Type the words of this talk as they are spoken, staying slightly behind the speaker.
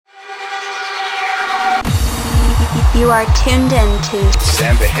You are tuned into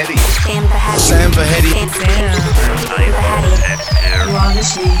Sam Vahedi. Sam Vahedi. Sam Vahedi. You are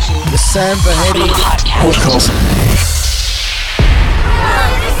listening to The Sam Vahedi Podcast.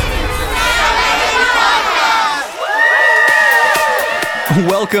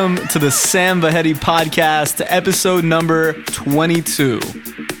 Welcome to the Sam Vahedi Podcast, episode number 22.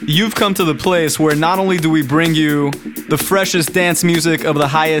 You've come to the place where not only do we bring you the freshest dance music of the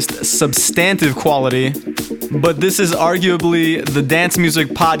highest substantive quality, but this is arguably the dance music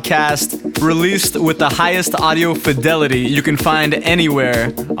podcast released with the highest audio fidelity you can find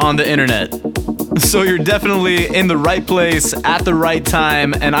anywhere on the internet. So you're definitely in the right place at the right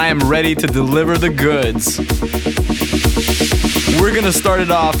time, and I am ready to deliver the goods. We're gonna start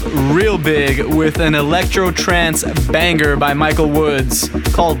it off real big with an electro trance banger by Michael Woods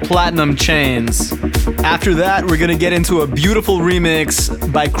called Platinum Chains. After that, we're gonna get into a beautiful remix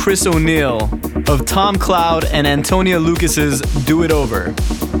by Chris O'Neill of Tom Cloud and Antonia Lucas's Do It Over.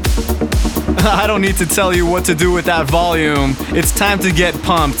 I don't need to tell you what to do with that volume. It's time to get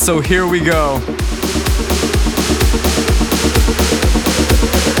pumped, so here we go.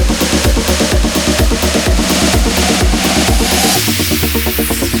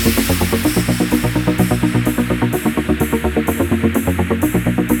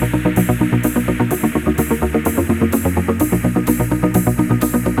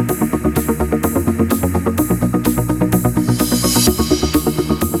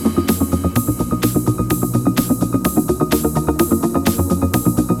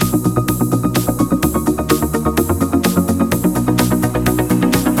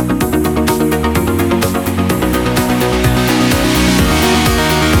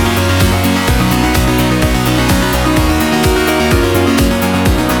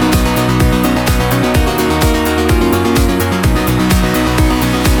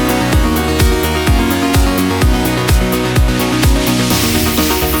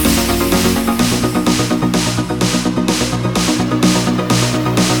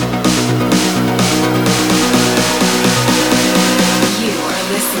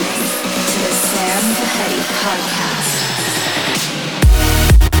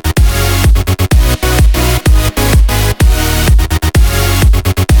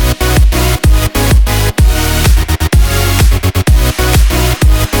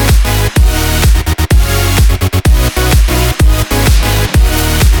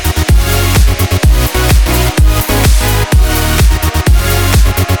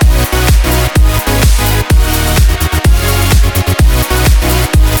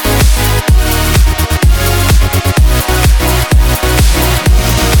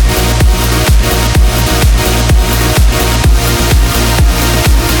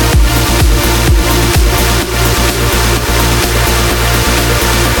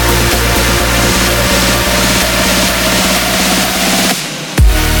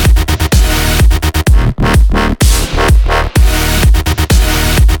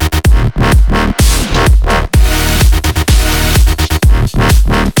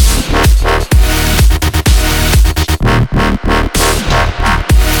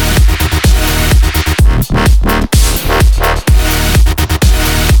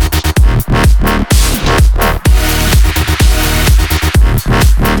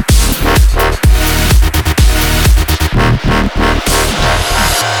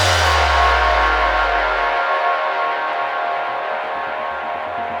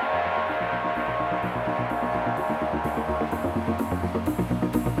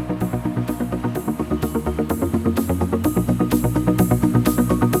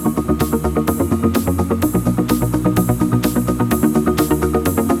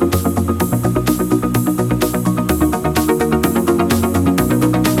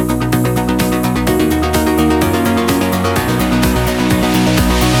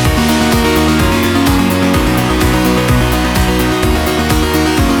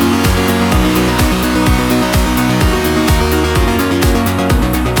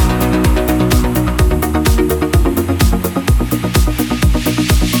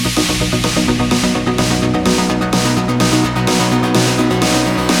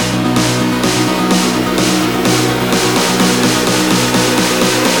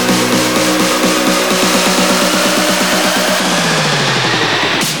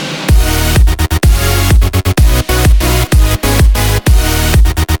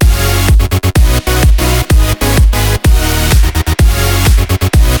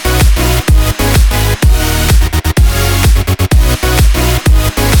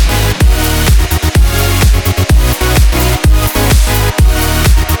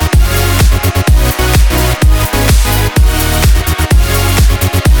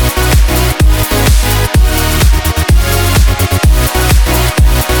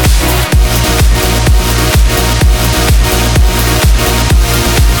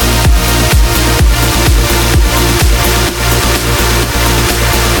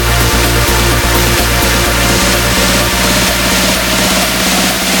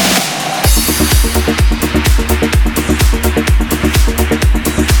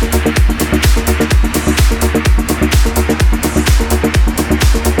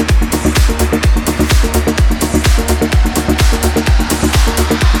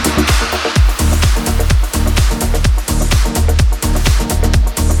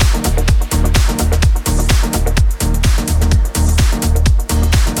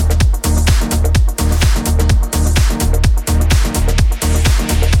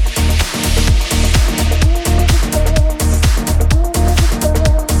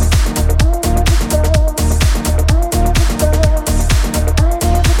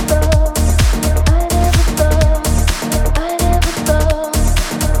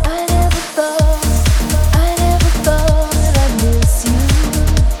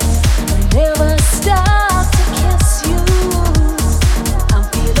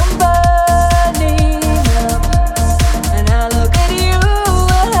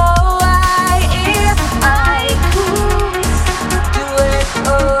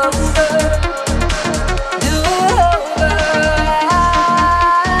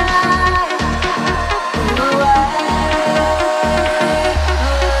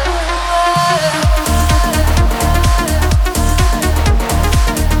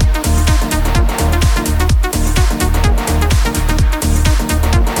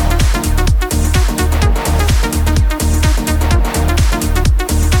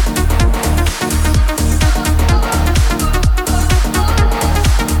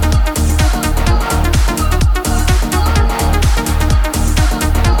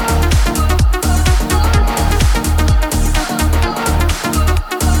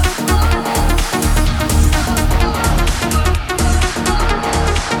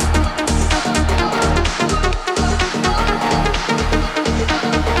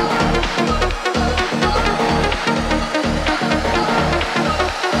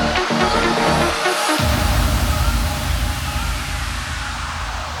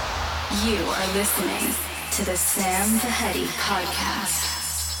 Podcast.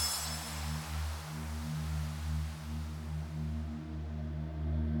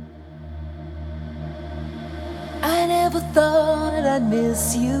 I never thought I'd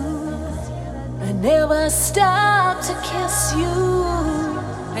miss you. I never stopped to kiss you.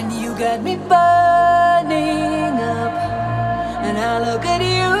 And you got me burning up. And I look at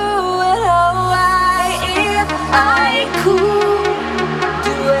you and if I could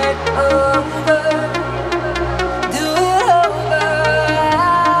do it over, do it over.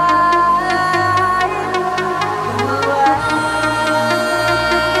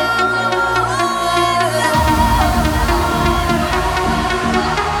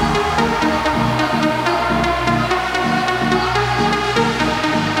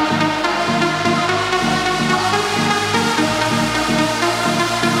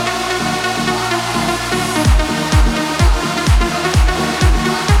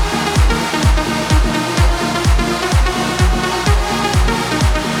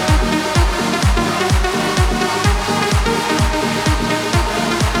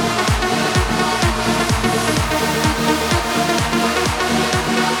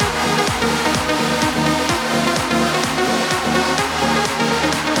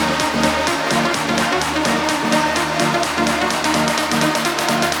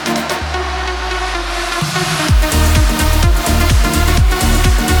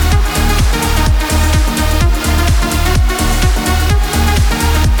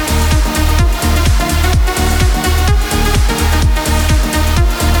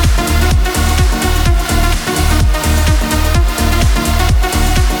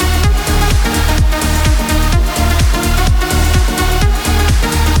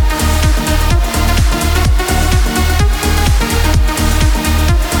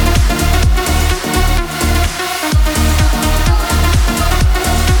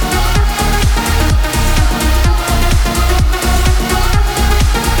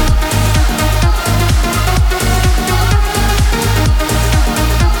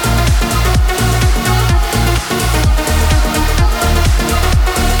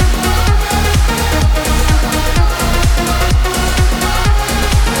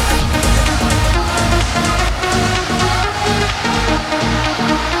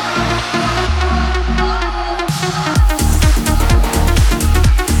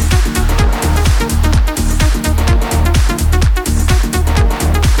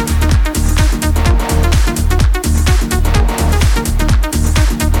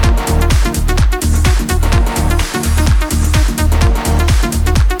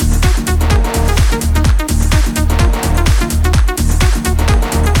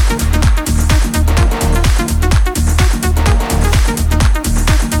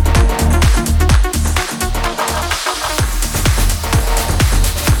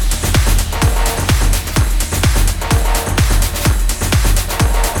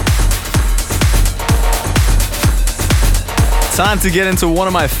 Time to get into one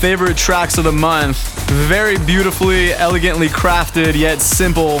of my favorite tracks of the month. Very beautifully, elegantly crafted, yet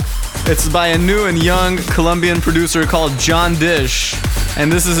simple. It's by a new and young Colombian producer called John Dish,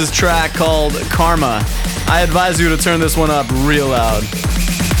 and this is his track called Karma. I advise you to turn this one up real loud.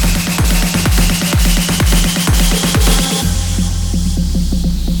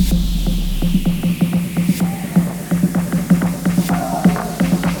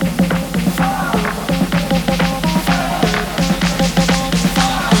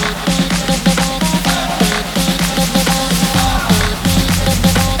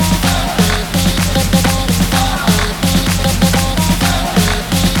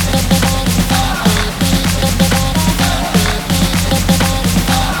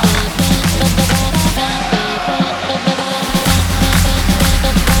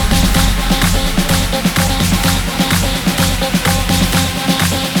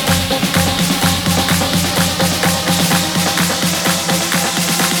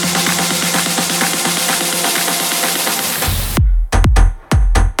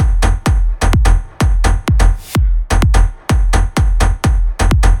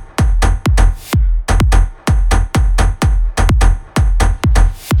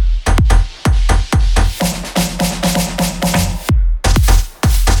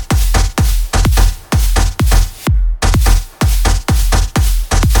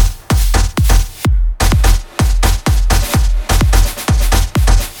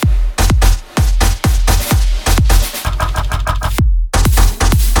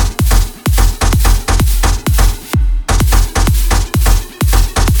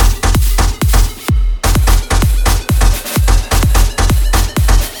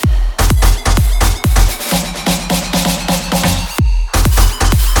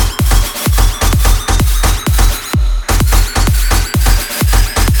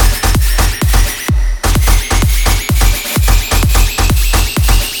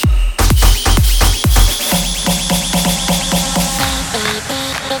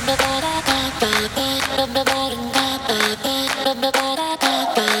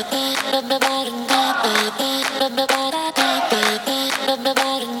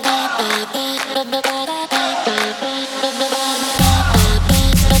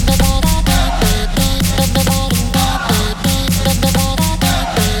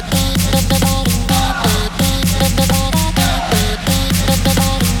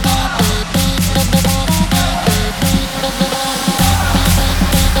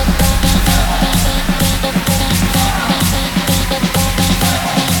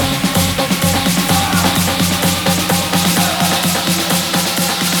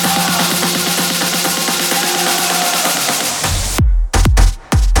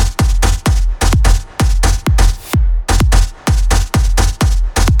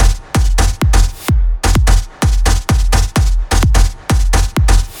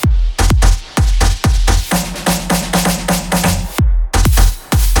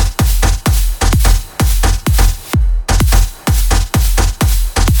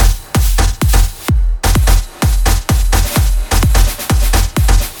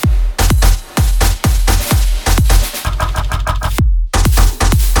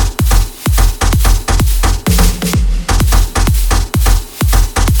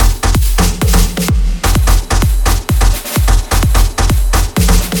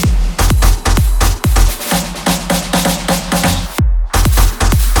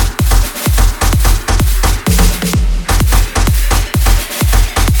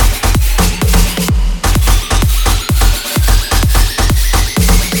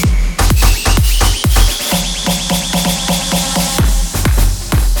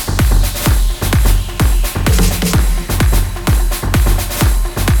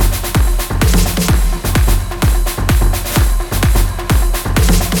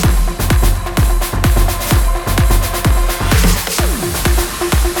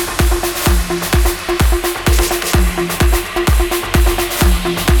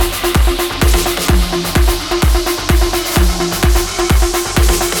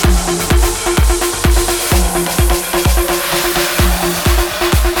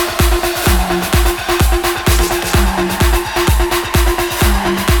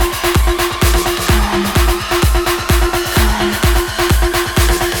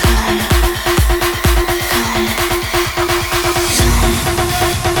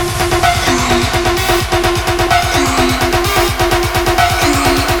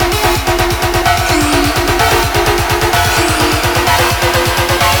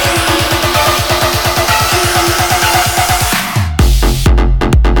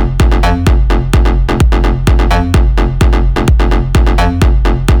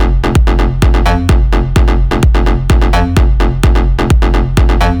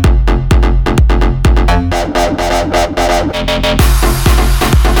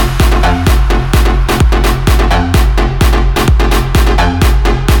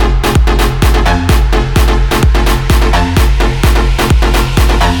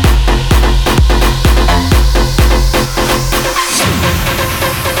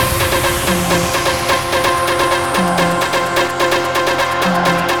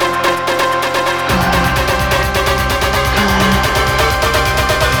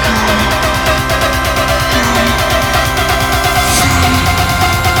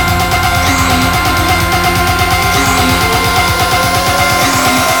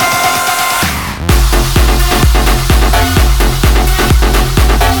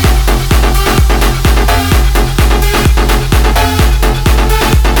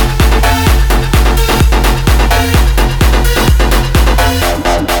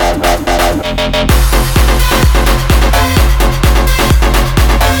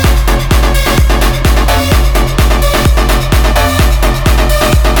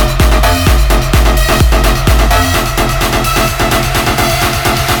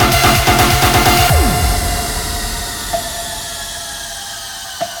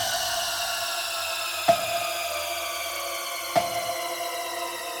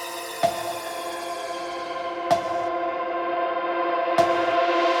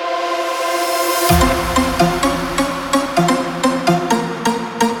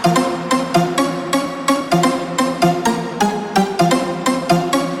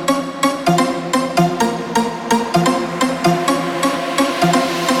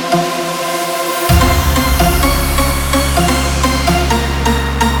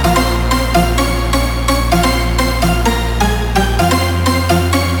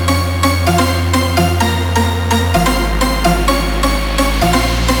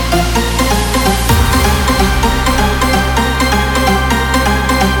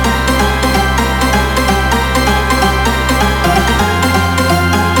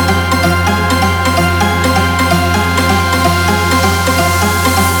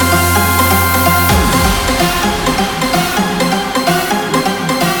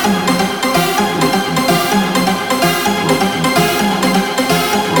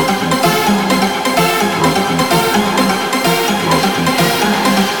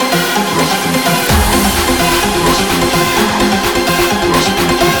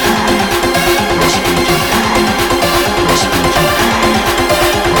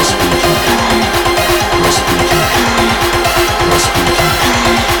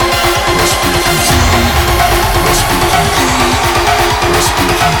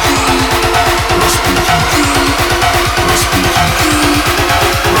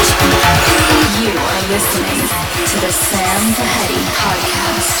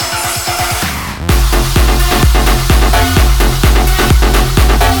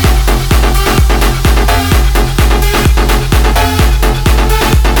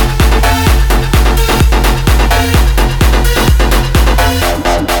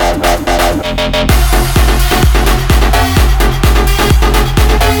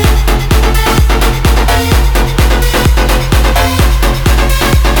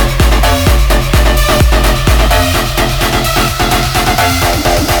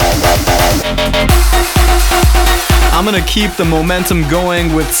 I'm gonna keep the momentum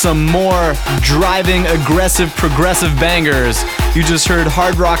going with some more driving, aggressive, progressive bangers. You just heard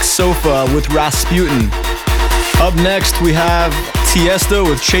Hard Rock Sofa with Rasputin. Up next, we have Tiesto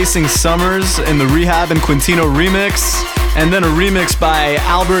with Chasing Summers in the Rehab and Quintino remix, and then a remix by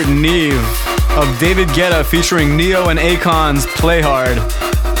Albert Neve of David Guetta featuring Neo and Akon's Play Hard.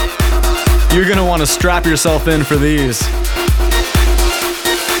 You're gonna want to strap yourself in for these.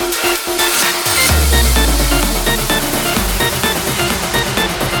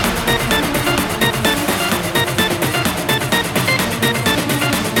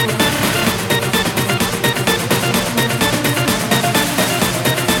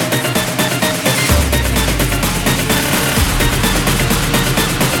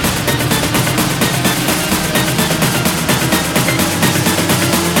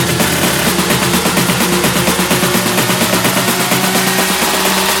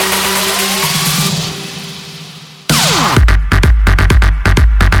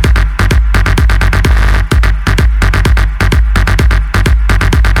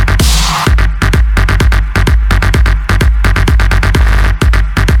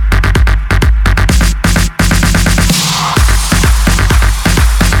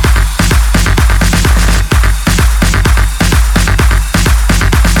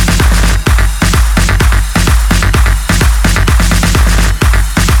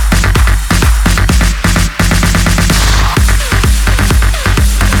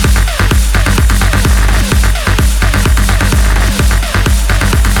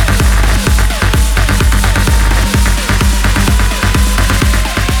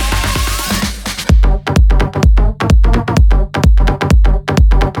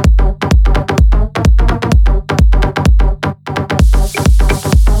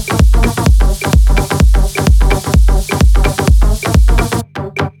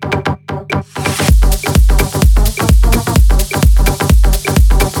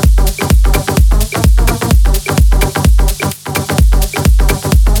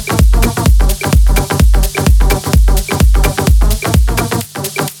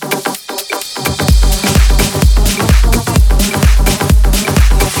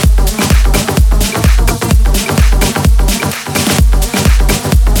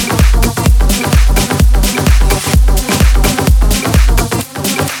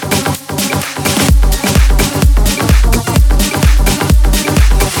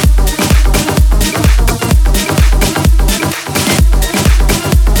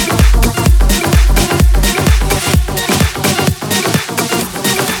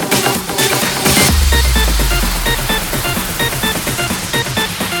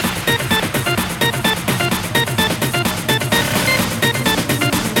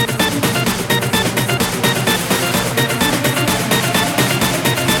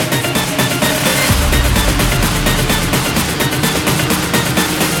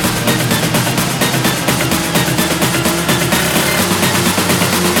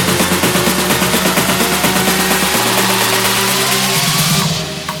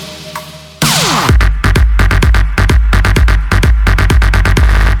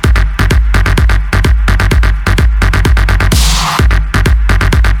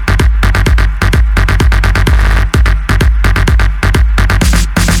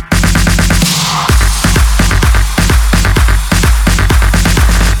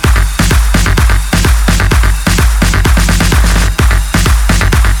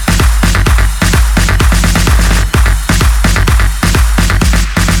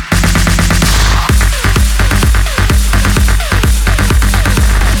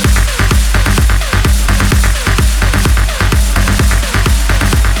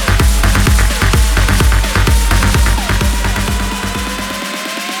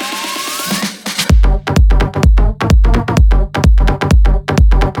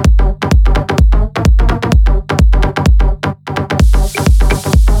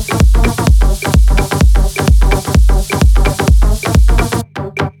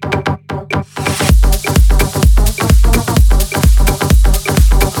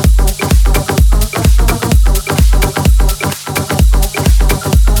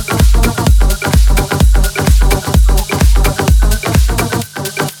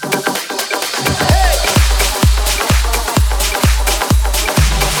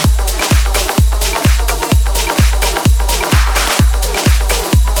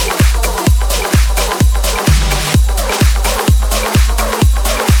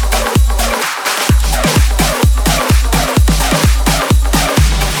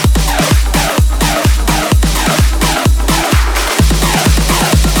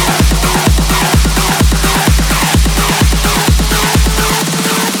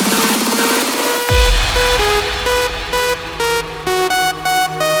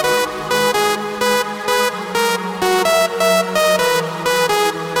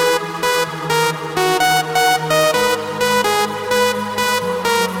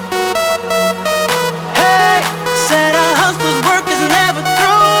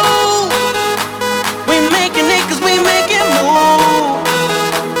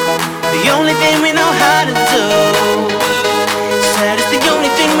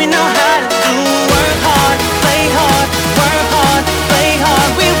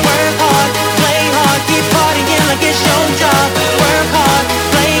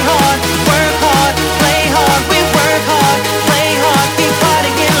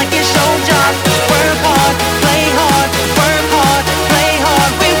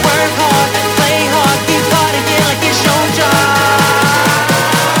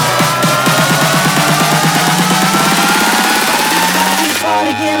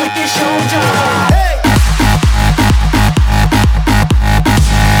 like it's your job.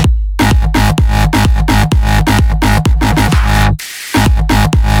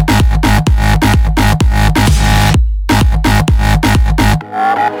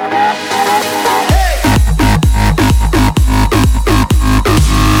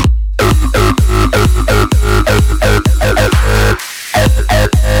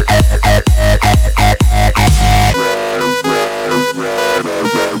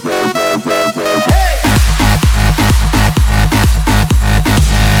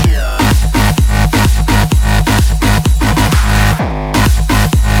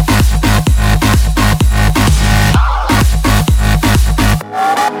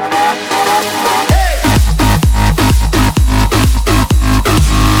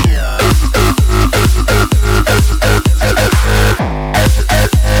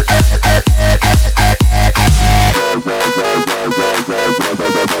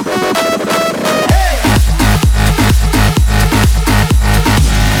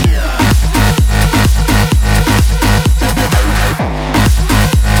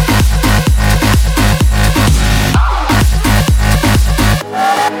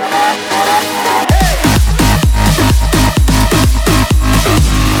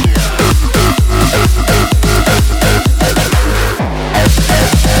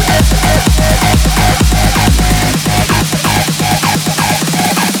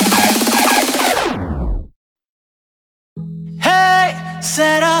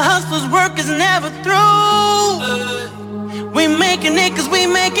 Said our hustler's work is never through. We making it cause we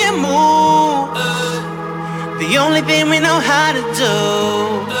make it move. The only thing we know how to do.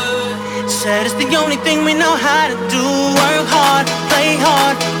 Said it's the only thing we know how to do. Work hard, play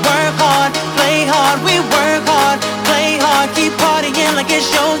hard, work hard, play hard. We work hard, play hard, keep partying like it's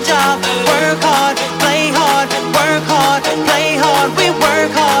your job. Work hard, play hard, work hard, play hard. We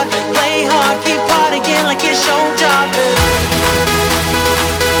work hard, play hard, keep partying like it's your job.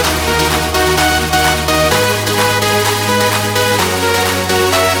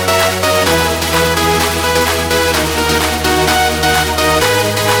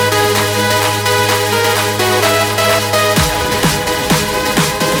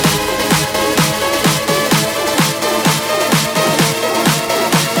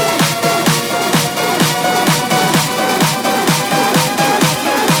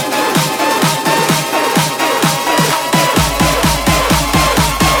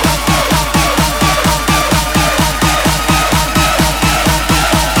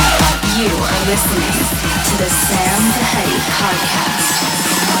 Listening to the Sam Vahedi podcast.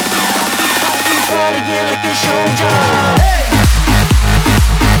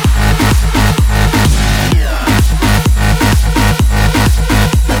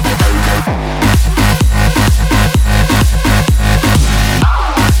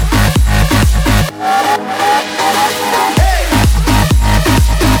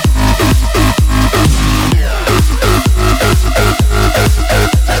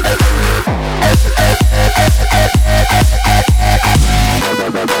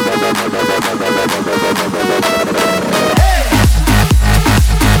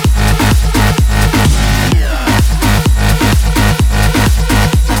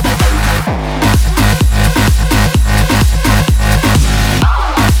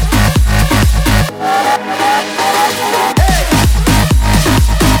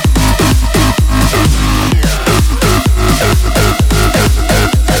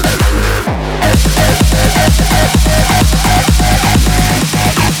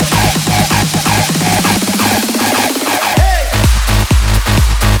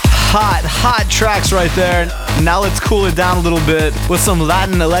 Hot tracks right there. Now let's cool it down a little bit with some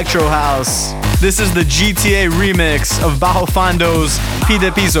Latin electro house. This is the GTA remix of Bajo Fando's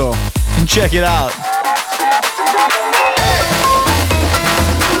Pide Piso. Check it out.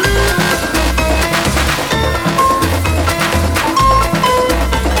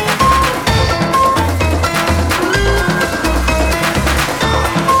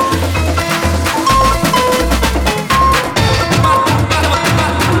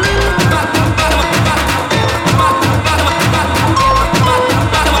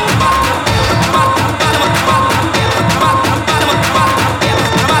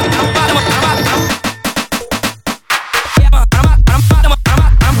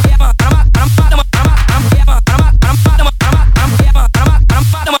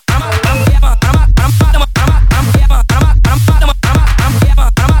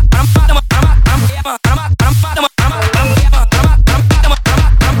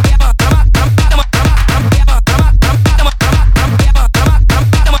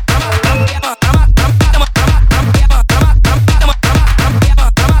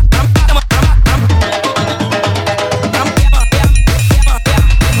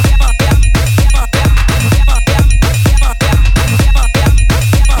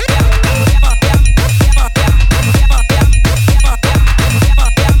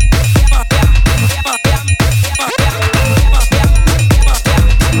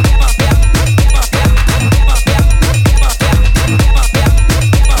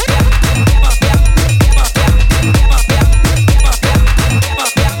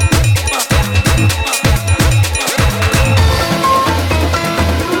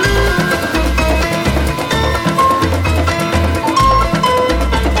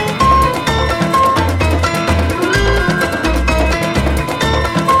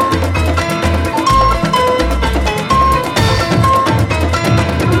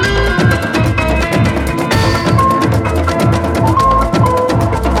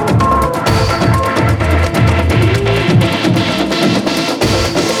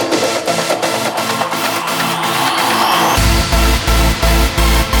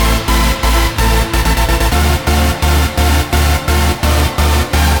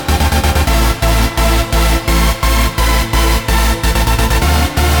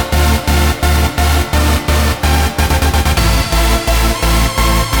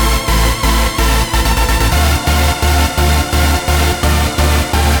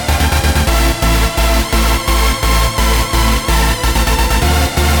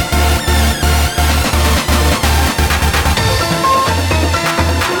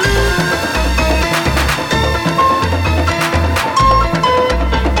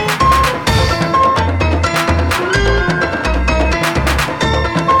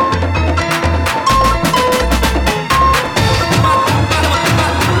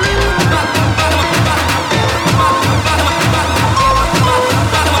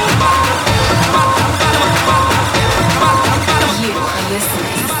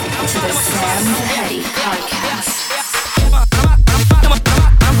 to the Sam Vahedi podcast.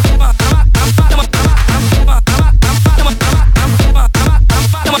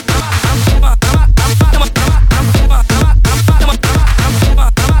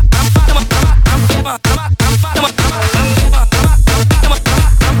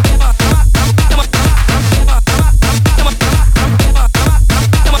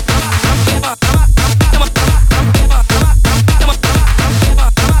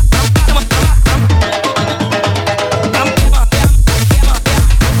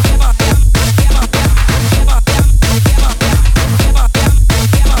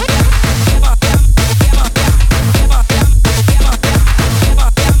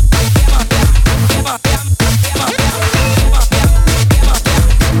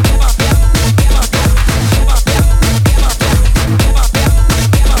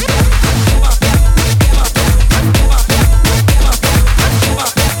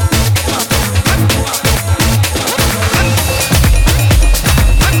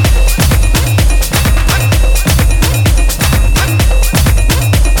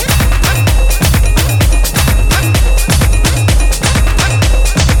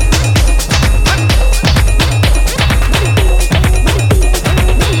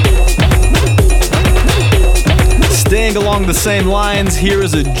 Along the same lines, here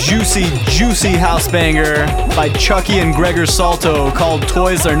is a juicy house banger by Chucky and Gregor Salto called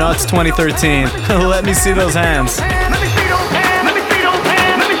Toys Are Nuts 2013. Let me see those hands.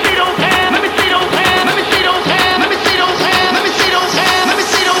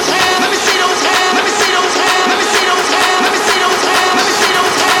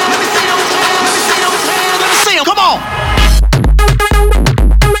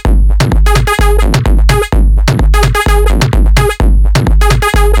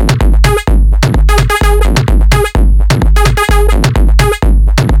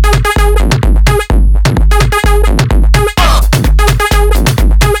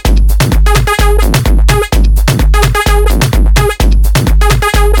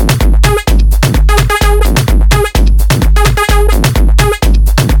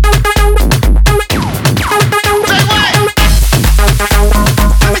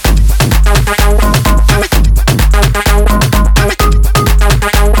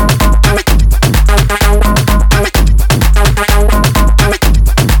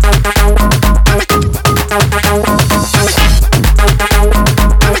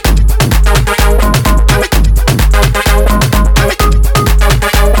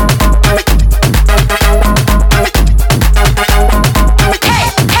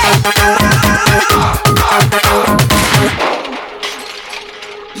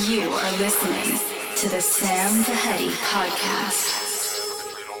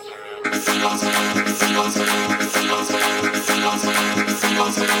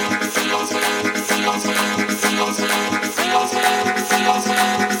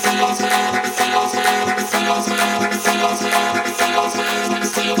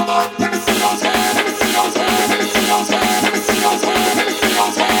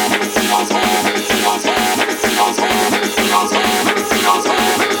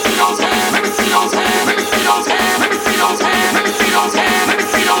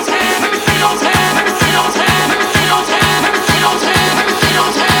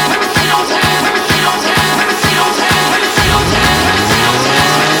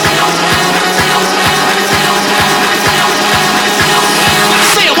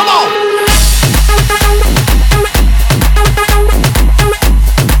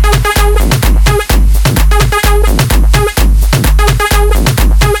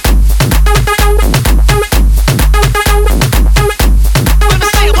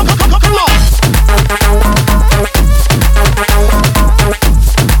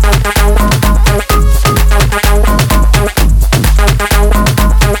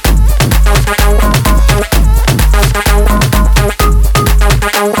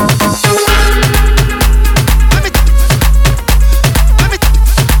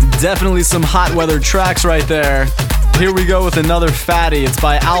 Definitely some hot weather tracks right there. Here we go with another fatty. It's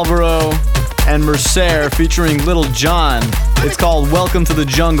by Alvaro and Mercer featuring Little John. It's called Welcome to the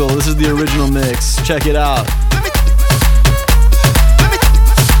Jungle. This is the original mix. Check it out.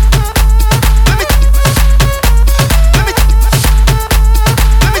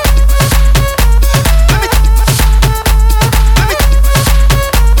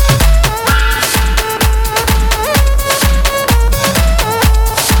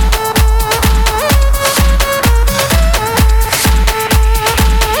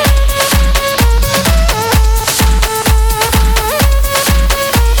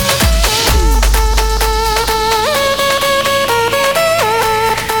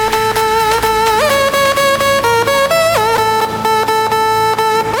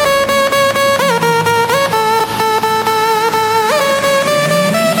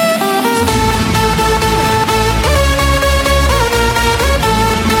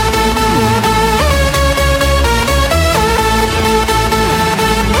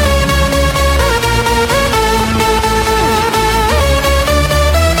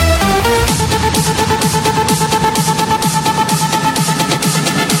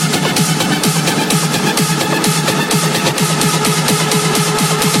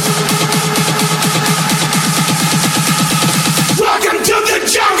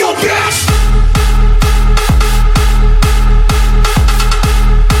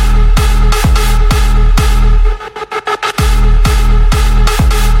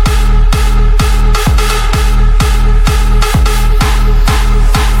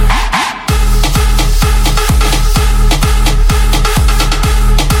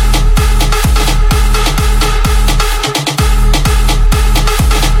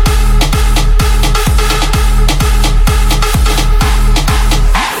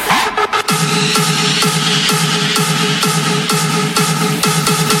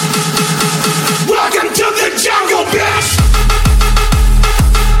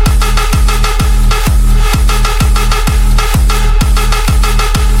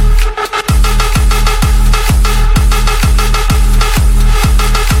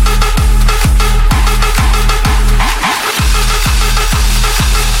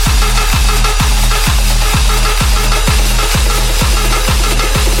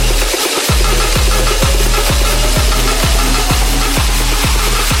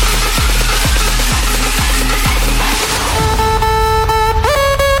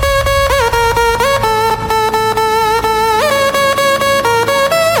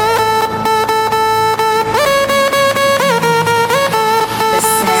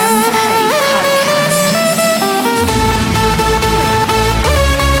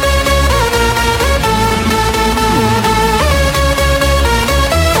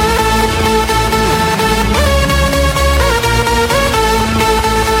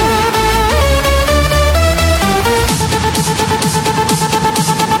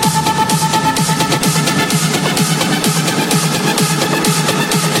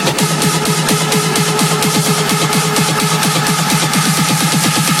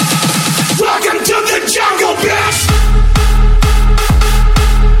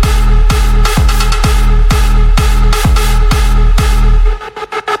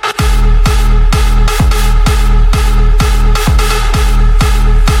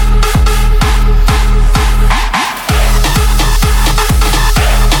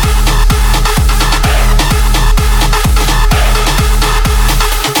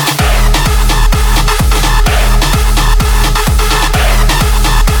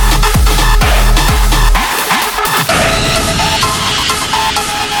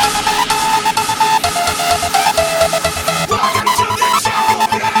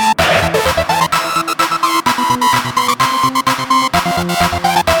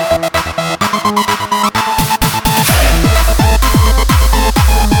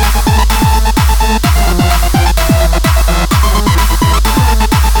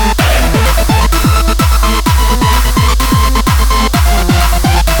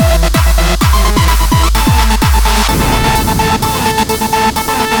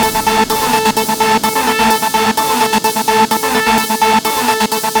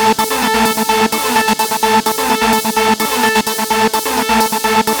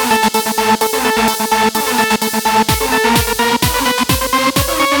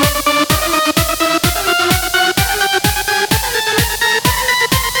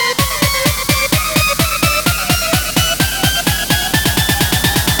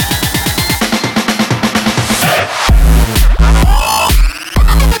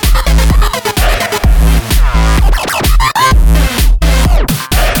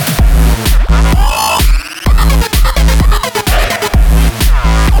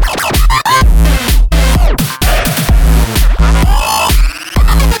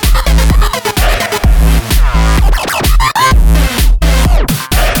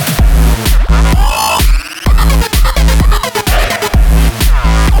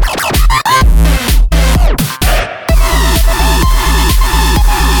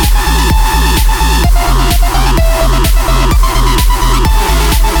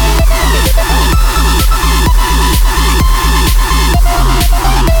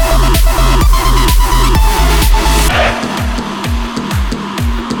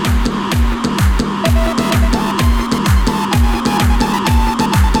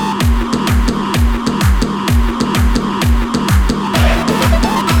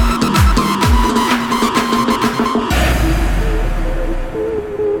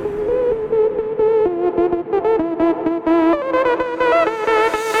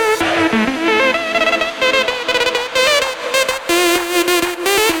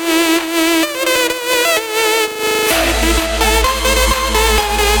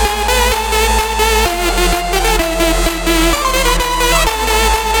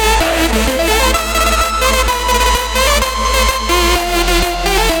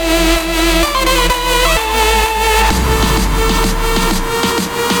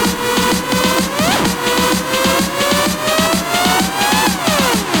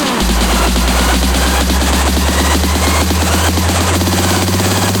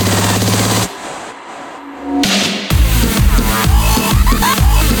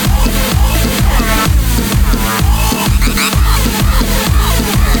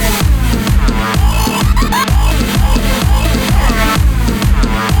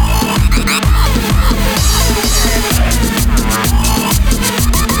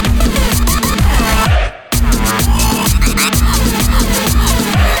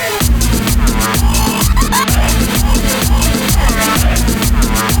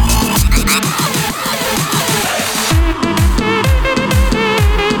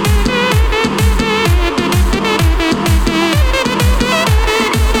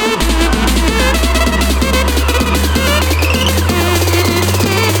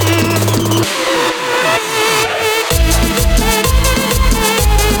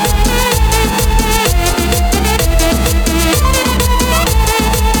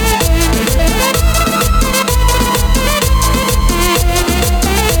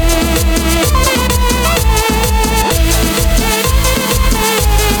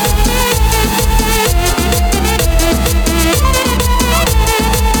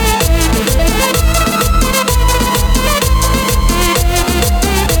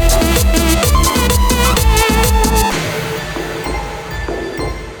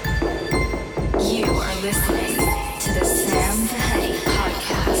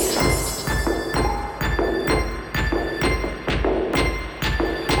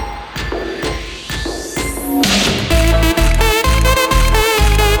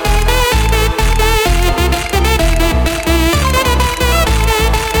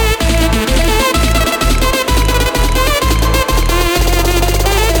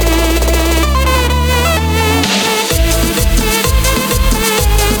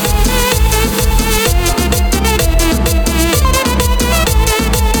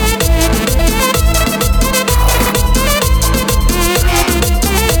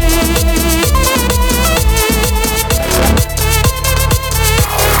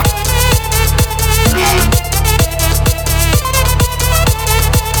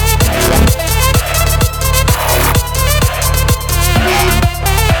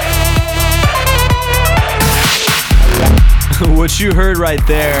 What you heard right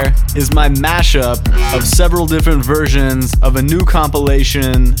there is my mashup of several different versions of a new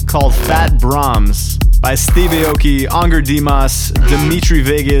compilation called Fat Brahms by Steve Aoki, Anger Dimas, Dimitri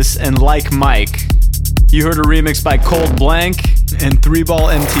Vegas, and Like Mike. You heard a remix by Cold Blank and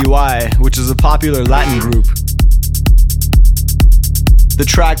 3Ball MTY, which is a popular Latin group. The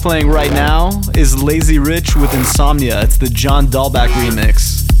track playing right now is Lazy Rich with Insomnia. It's the John Dahlback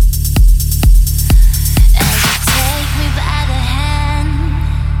remix.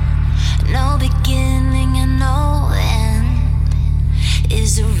 No beginning and no end.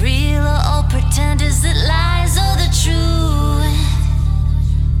 Is it real or all pretend? Is it lies or the truth?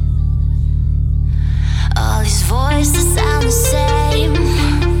 All these voices sound the same.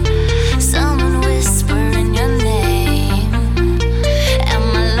 Someone whispering your name.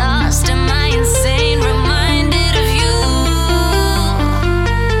 Am I lost? Am I insane? Reminded of you.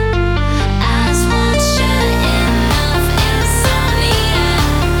 Eyes won't shut enough insomnia.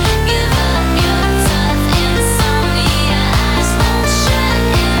 Give up your tough insomnia. Eyes won't shut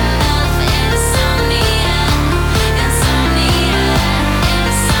enough insomnia. Insomnia,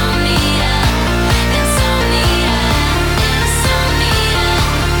 insomnia, insomnia,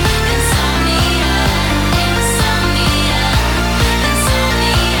 insomnia,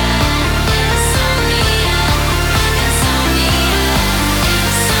 insomnia, insomnia, insomnia,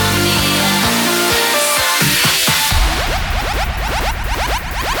 insomnia,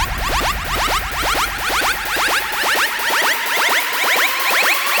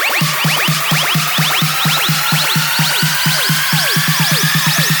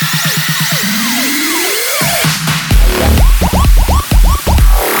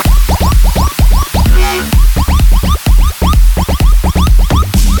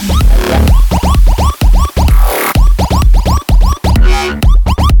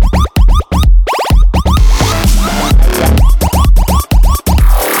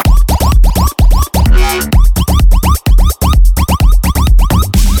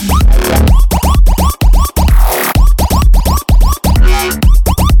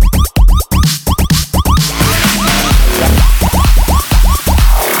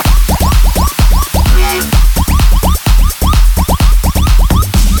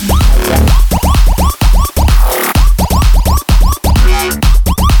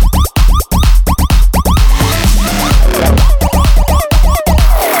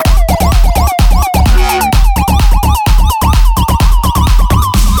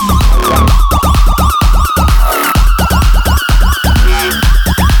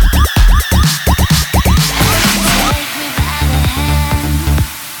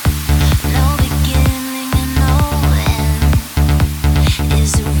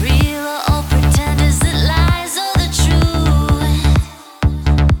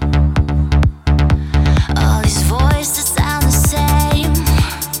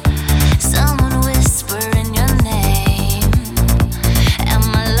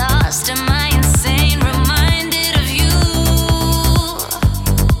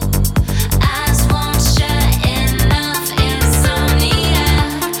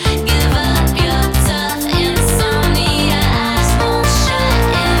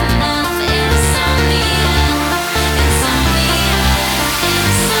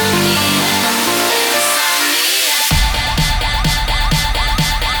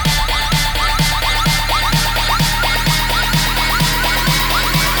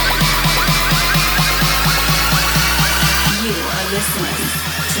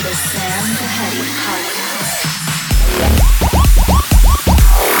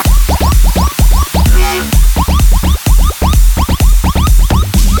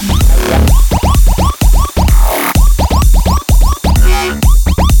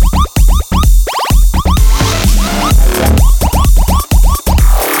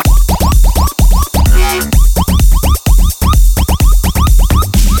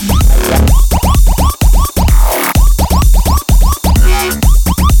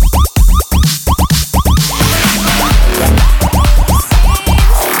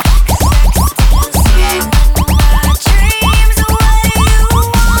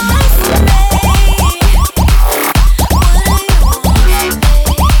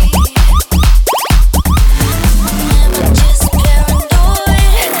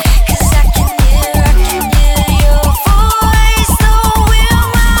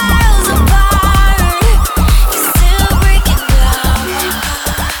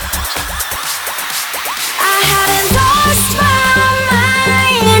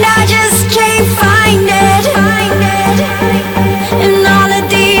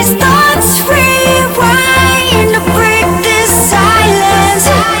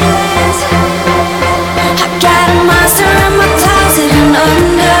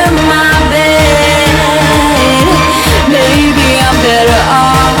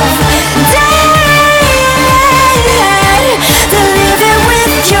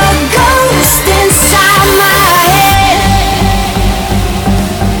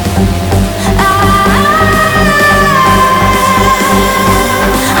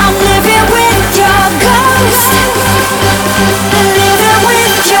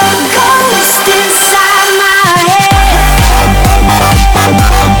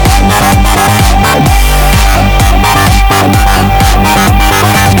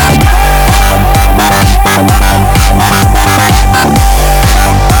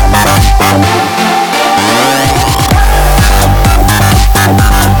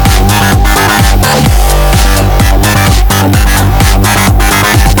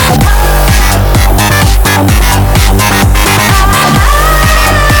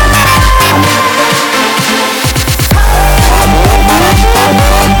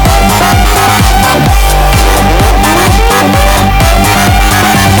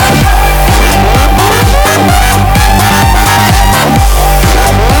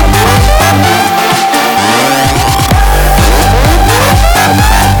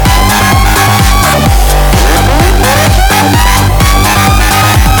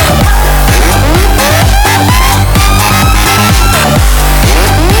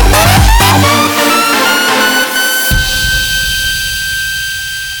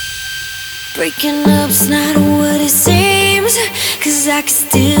 Breaking up's not what it seems, 'cause I can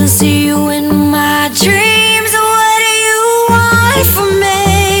still see you in my dreams. What do you want from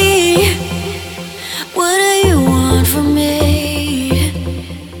me? What do you want from me?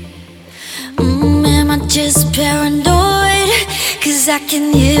 Am I just paranoid? 'Cause I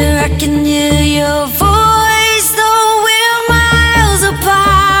can hear your voice. Though we're miles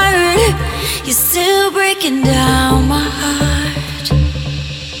apart, you're still breaking down my heart.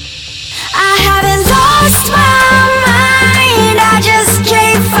 I haven't lost my mind, I just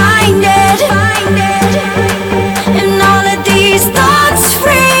can't find it. And all of these thoughts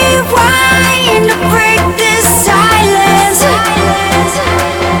rewind to break this silence.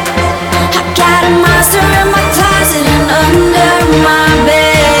 I got a monster in my closet and under my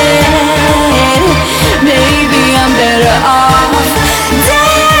bed. Maybe I'm better off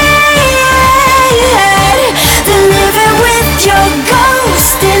dead than living with your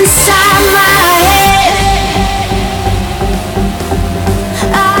ghost inside my head.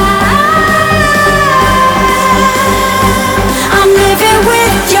 I'm living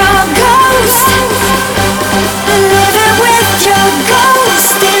with your ghost, living with your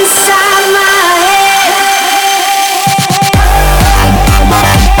ghost inside my head.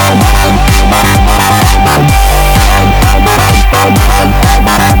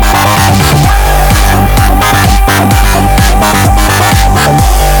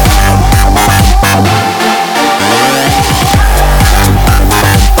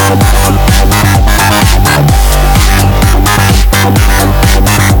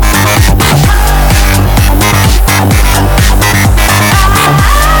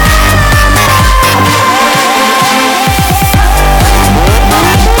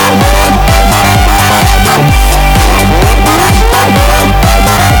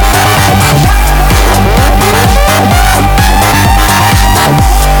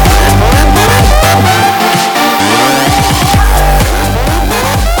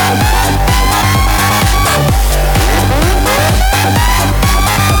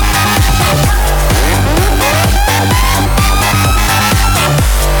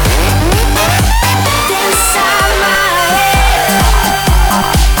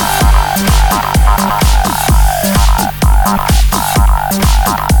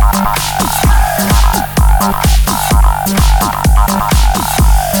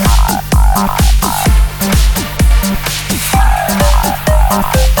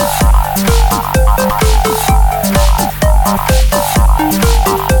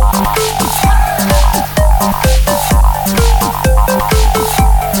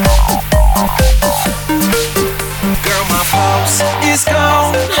 Girl, my pulse is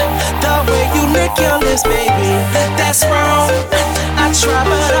gone. The way you lick your lips, baby, that's wrong. I try,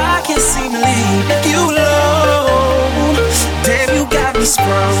 but I can't seem to leave you alone. Damn, you got me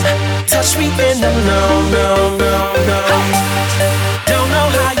sprung. Touch me and I'm no. Don't know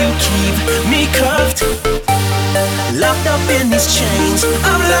how you keep me cuffed, locked up in these chains.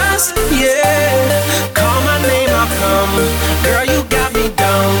 I'm lost, yeah. Call my name, I'll come. Girl, you got me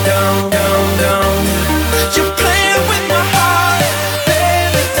down. You're playing with my heart,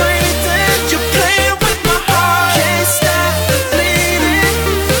 baby, breathing. You're playing with my heart, can't stop bleeding.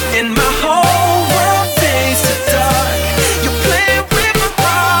 And my whole world fades to dark. You're playing with my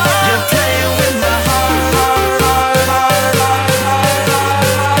heart. You're playing with my heart.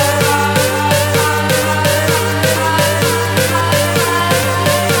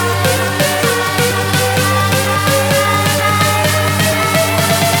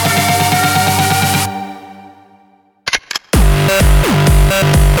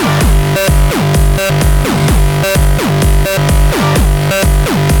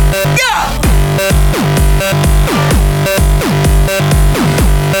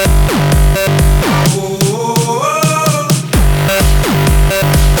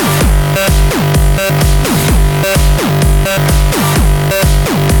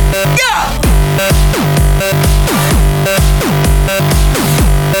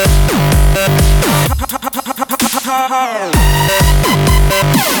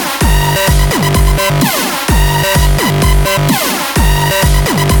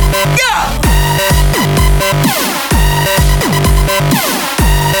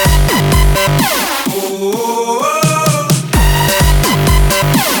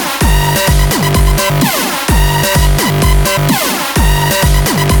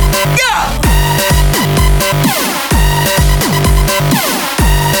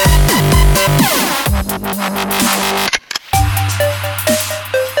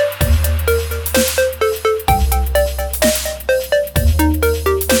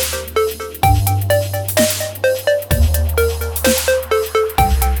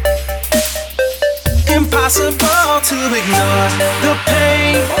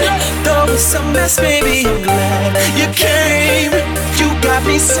 mess, baby, I'm glad you came. You got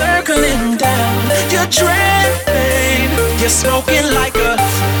me circling down your drain. You're smoking like a,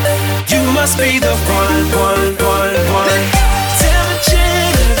 you must be the one.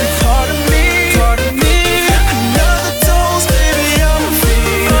 Damaging every part of me. Another dose, baby, I'm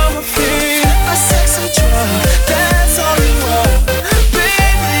a fiend. A sexy drug, that's all you are.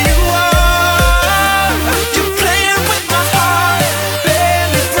 Baby, you are. You're playing with my heart,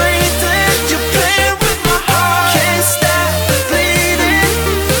 barely breathing. You're playing with my heart, can't stop bleeding.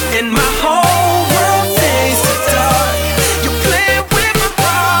 And my whole world fades to dark. You're playing with my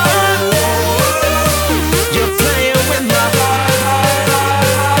heart. You're playing with my heart.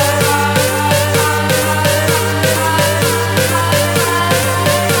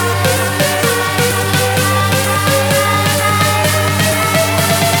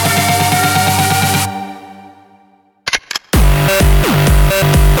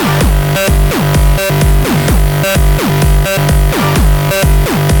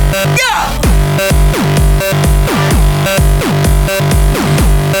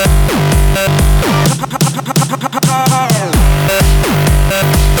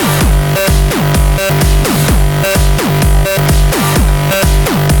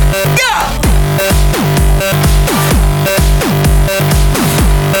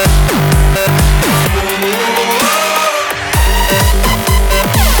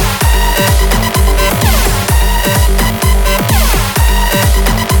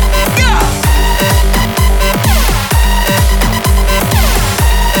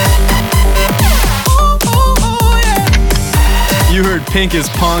 You heard Pink is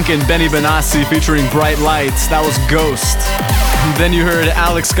Punk and Benny Benassi featuring Bright Lights. That was Ghost. Then you heard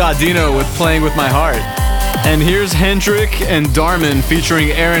Alex Gaudino with Playing With My Heart. And here's Hendrik and Darman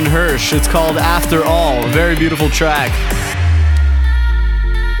featuring Aaron Hirsch. It's called After All. Very beautiful track.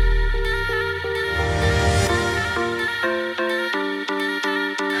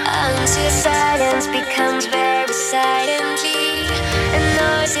 Until silence becomes very silently, and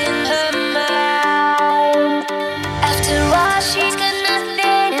noise in her mind. After all, she's got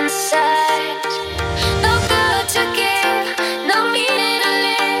nothing inside. No good to give, no meaning to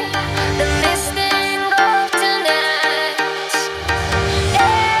live. The misting of tonight.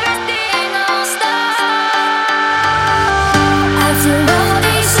 Everything all stops. After all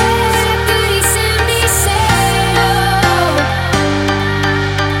they said, pretty simply say no.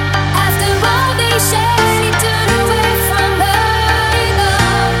 After all they said, he turned away from her.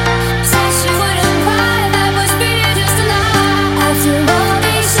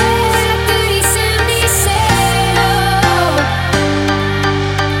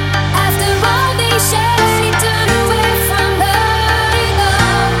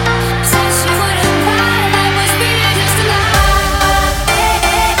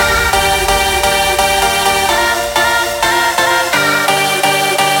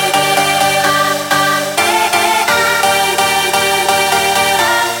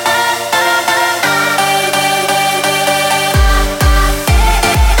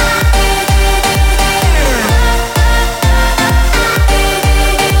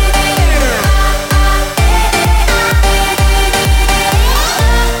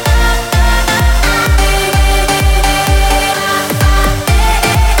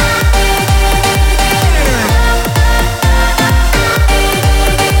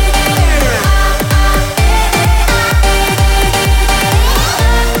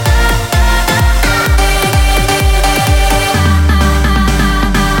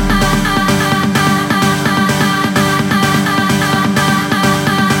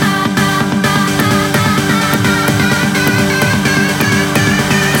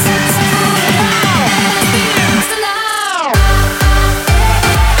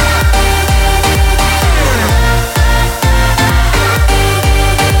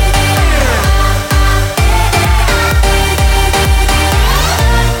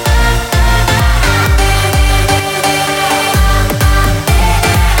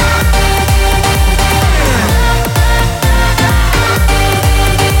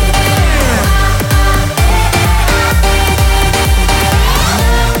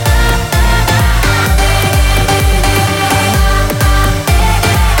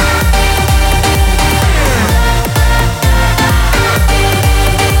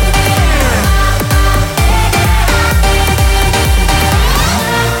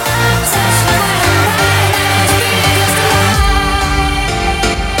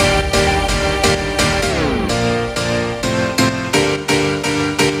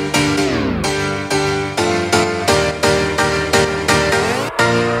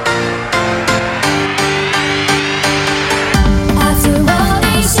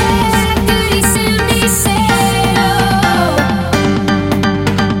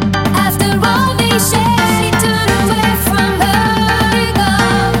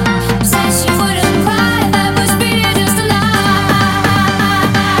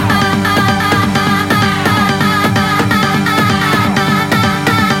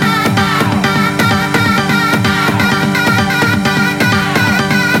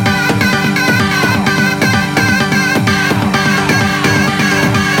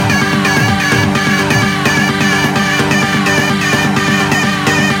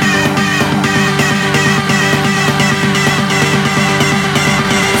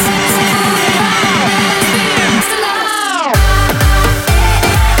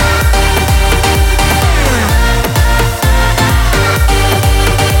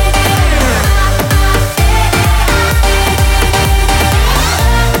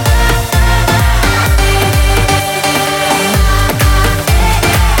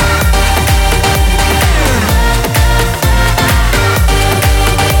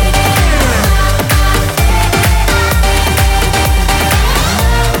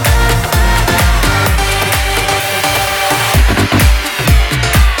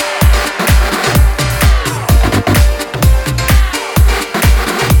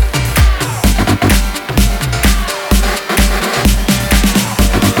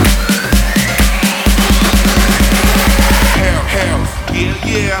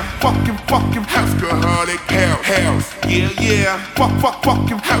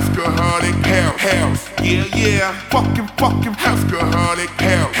 fucking alcoholic house. Yeah, yeah. Fucking alcoholic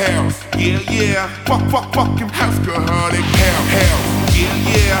house. Yeah, yeah. Fucking alcoholic house. Yeah,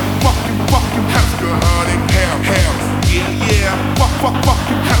 yeah. Fucking alcoholic house. Yeah, yeah. Fucking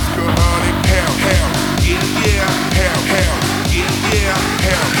alcoholic house. Yeah, yeah. House. Yeah, yeah.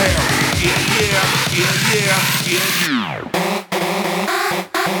 House. Yeah, yeah. Yeah, yeah.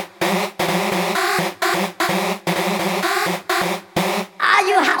 Are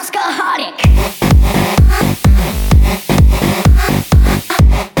you alcoholic?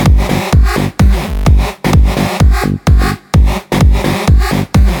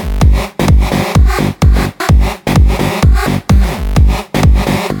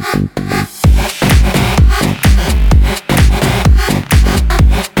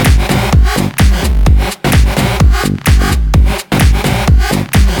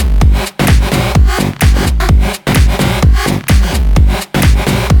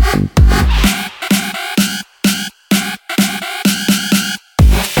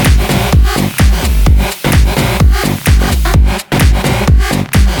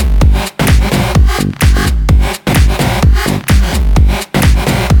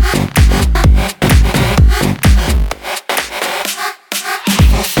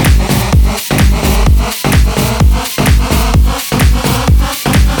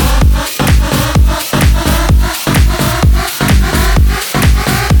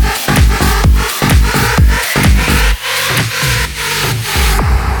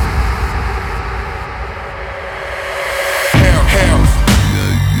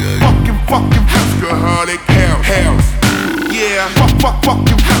 Fucking alcoholic house. Yeah,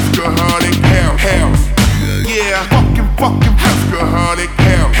 fucking alcoholic house. Yeah, fucking alcoholic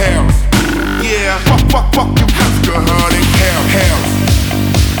house. Yeah, fucking alcoholic house.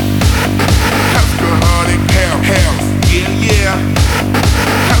 Alcoholic house. Yeah, yeah.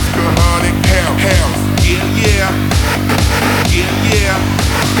 Alcoholic house. Yeah, yeah. Yeah, yeah.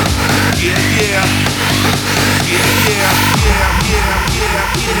 Yeah, yeah. Yeah, yeah.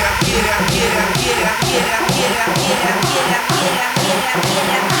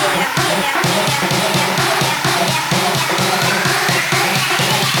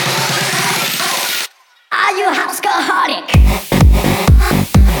 Are you alcoholic?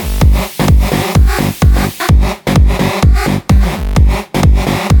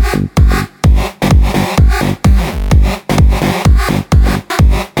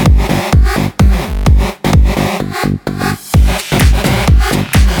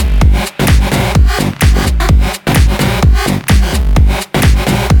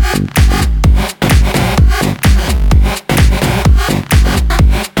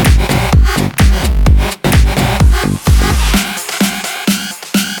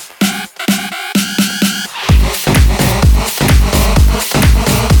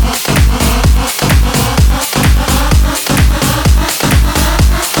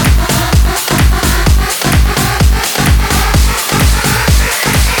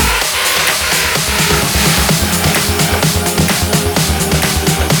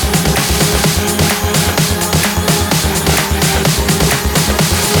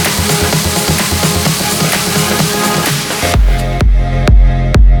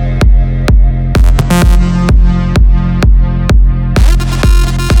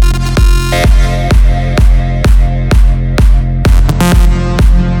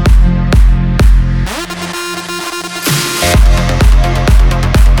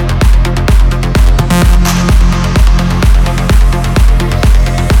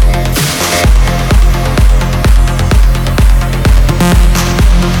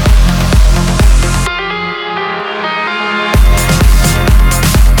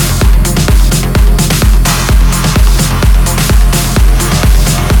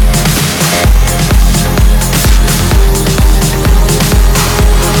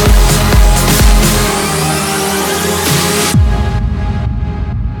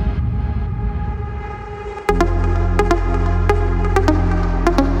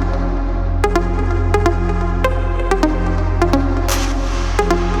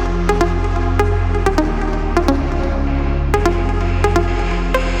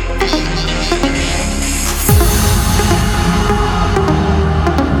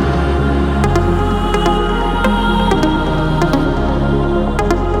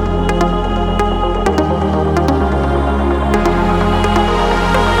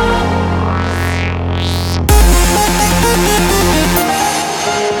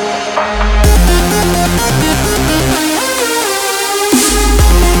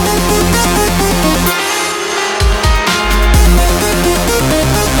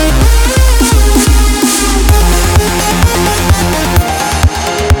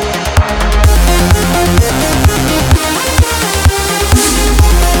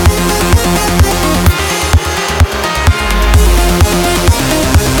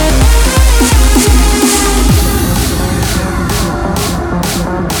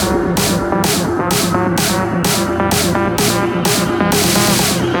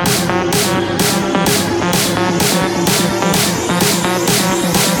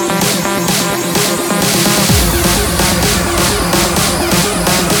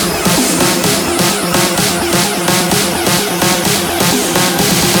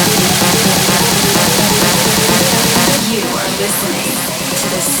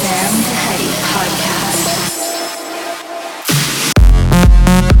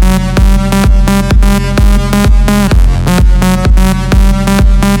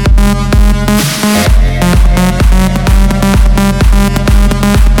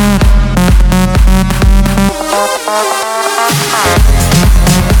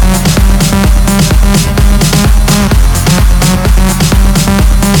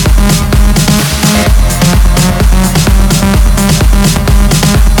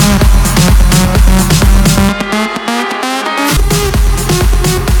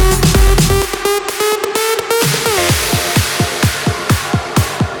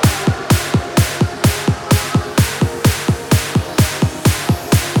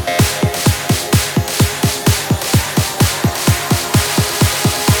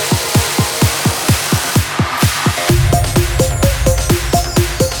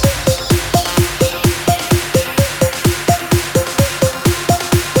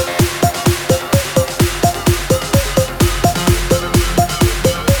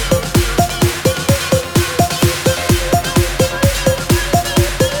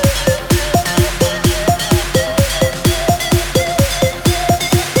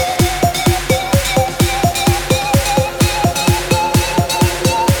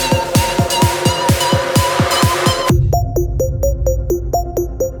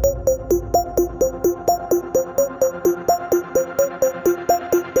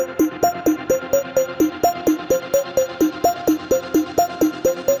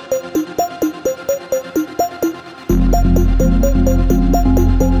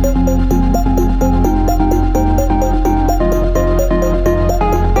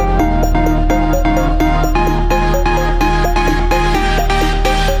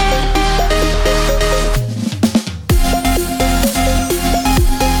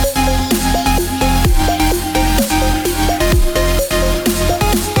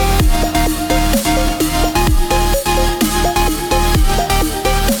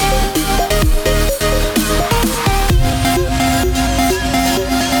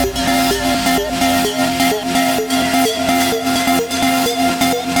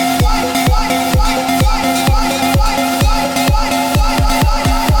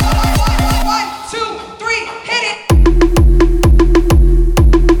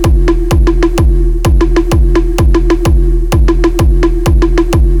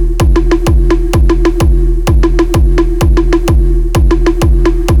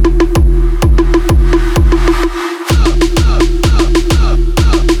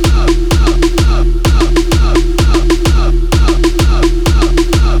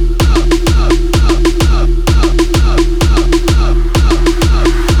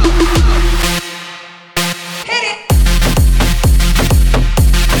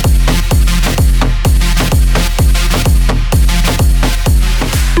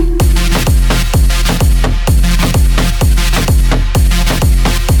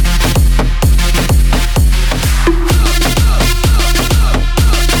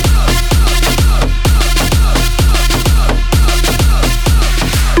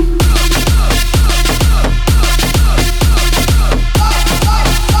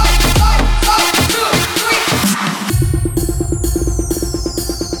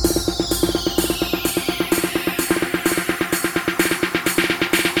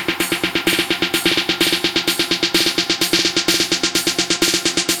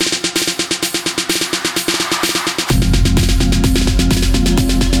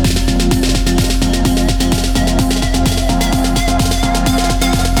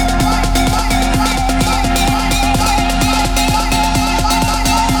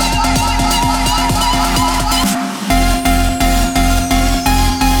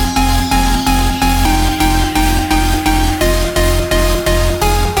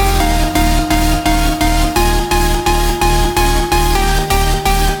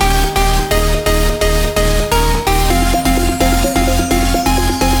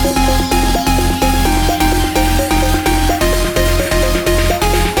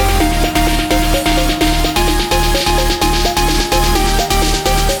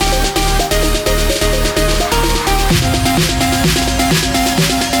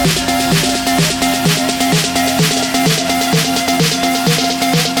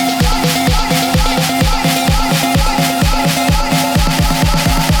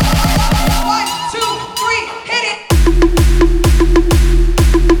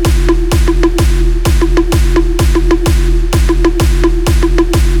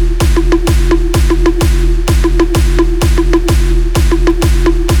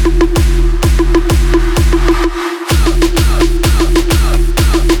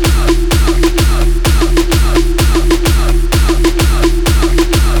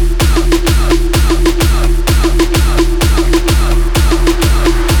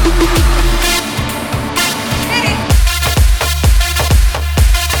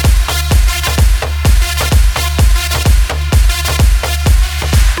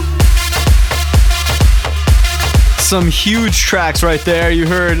 Some huge tracks right there. You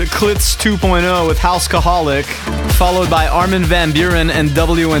heard Klitz 2.0 with Houseaholic, followed by Armin van Buuren and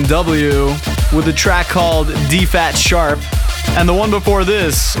W&W with a track called D-Fat Sharp. And the one before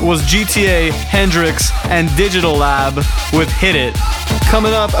this was GTA, Hendrix, and Digital Lab with Hit It.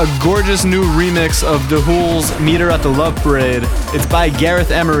 Coming up, a gorgeous new remix of The Who's Meet Her at the Love Parade. It's by Gareth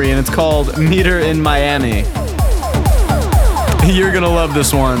Emery and it's called Meet Her in Miami. You're gonna love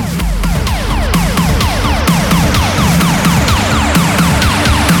this one.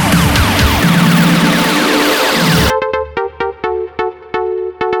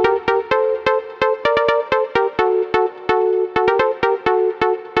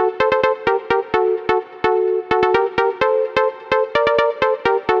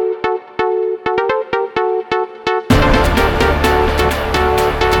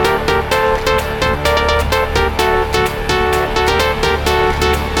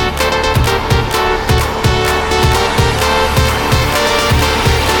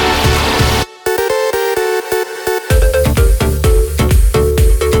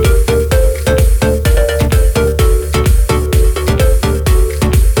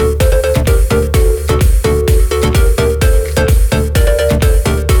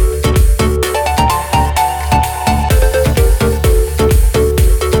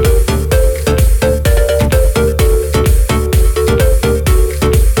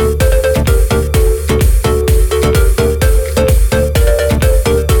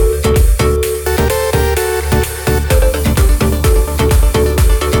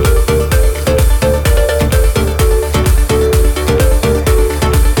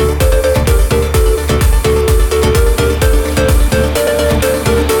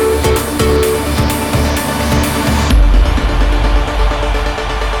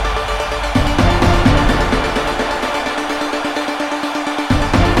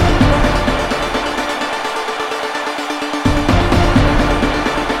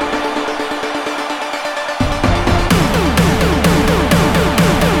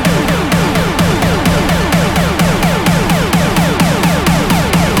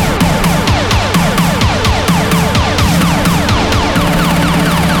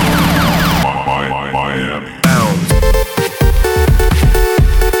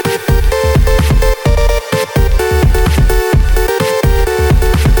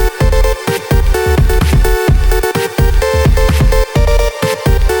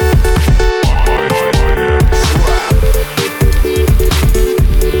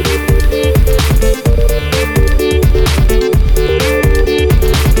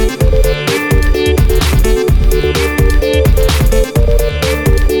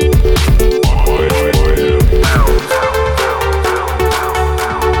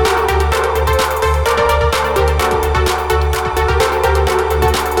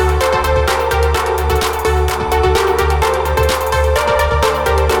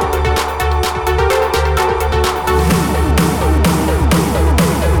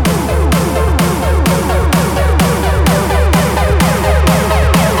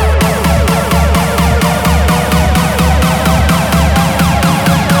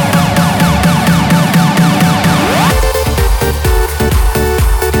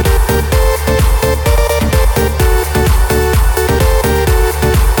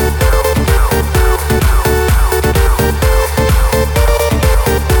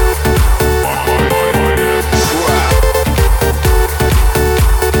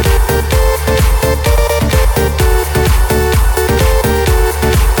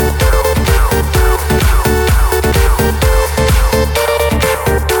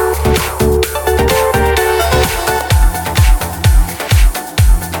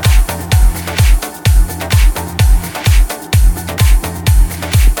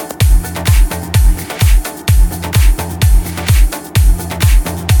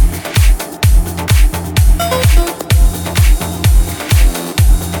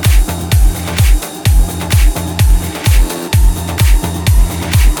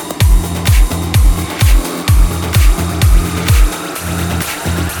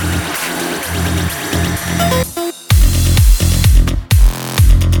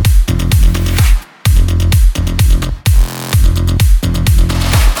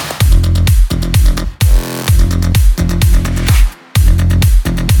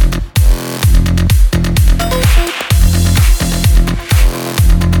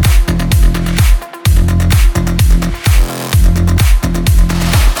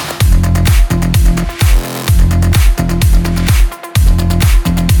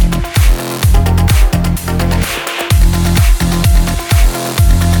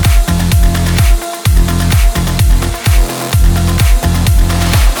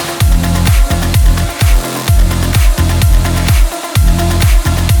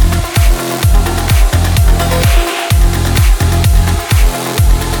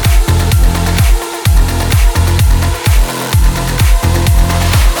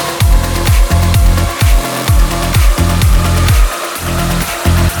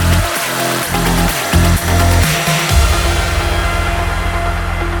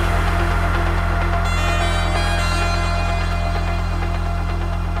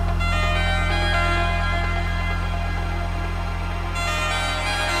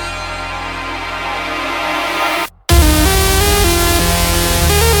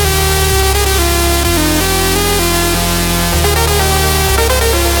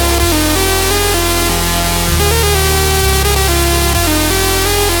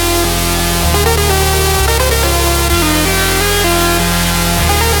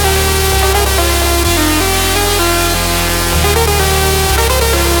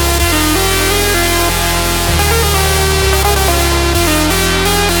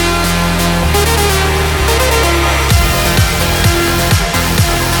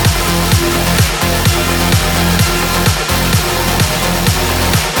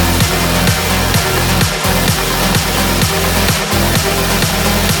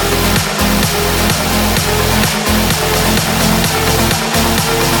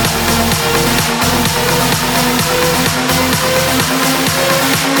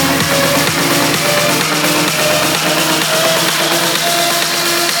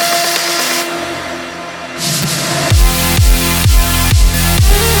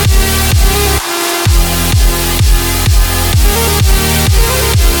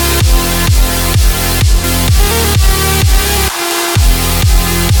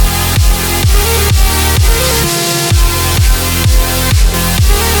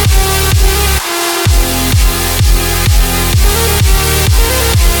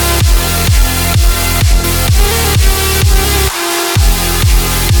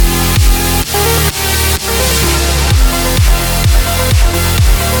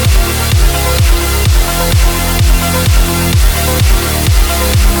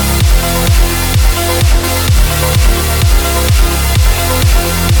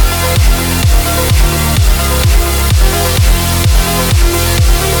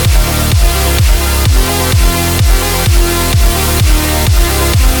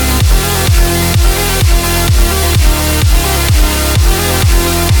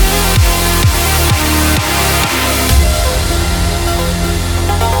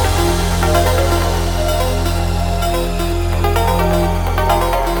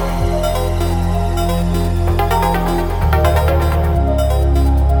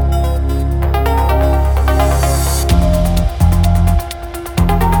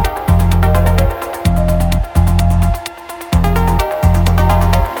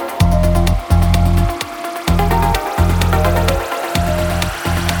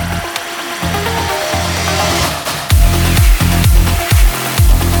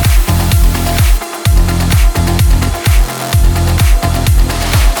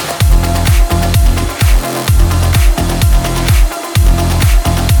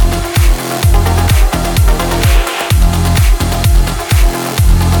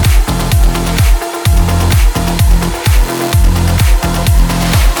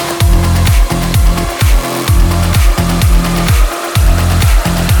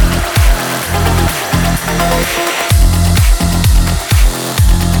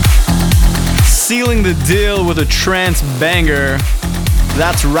 sealing the deal with a trance banger.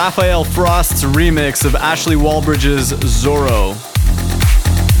 That's Raphael Frost's remix of Ashley Wallbridge's Zorro.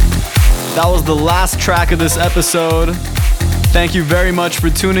 That was the last track of this episode. Thank you very much for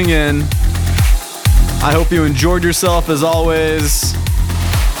tuning in. I hope you enjoyed yourself as always.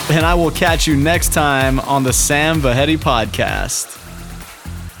 And I will catch you next time on the Sam Vahedi Podcast.